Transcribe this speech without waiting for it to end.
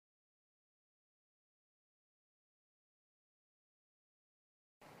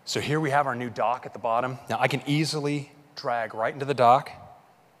So here we have our new dock at the bottom. Now I can easily drag right into the dock,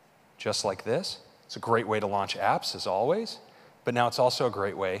 just like this. It's a great way to launch apps, as always, but now it's also a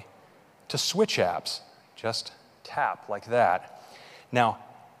great way to switch apps. Just tap like that. Now,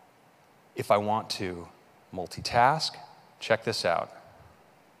 if I want to multitask, check this out.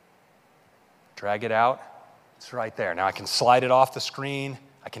 Drag it out, it's right there. Now I can slide it off the screen.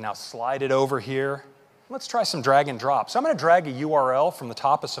 I can now slide it over here. Let's try some drag and drop. So I'm going to drag a URL from the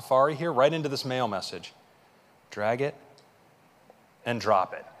top of Safari here right into this mail message. Drag it and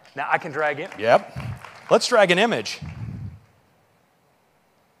drop it. Now I can drag it. Yep. Let's drag an image.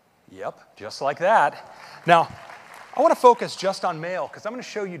 Yep, just like that. Now, I want to focus just on mail because I'm going to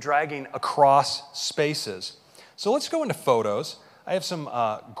show you dragging across spaces. So let's go into Photos. I have some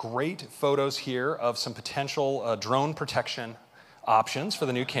great photos here of some potential drone protection options for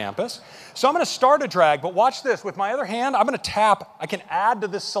the new campus. So I'm going to start a drag, but watch this. With my other hand, I'm going to tap. I can add to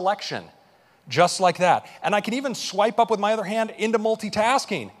this selection, just like that. And I can even swipe up with my other hand into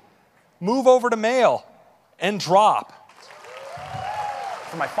multitasking. Move over to mail and drop.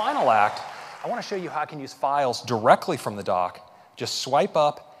 For my final act, I want to show you how I can use files directly from the dock. Just swipe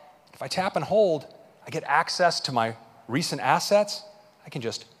up. If I tap and hold, I get access to my recent assets. I can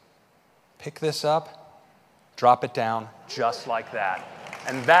just pick this up, drop it down, just like that.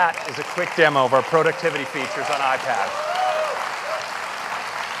 And that is a quick demo of our productivity features on iPad.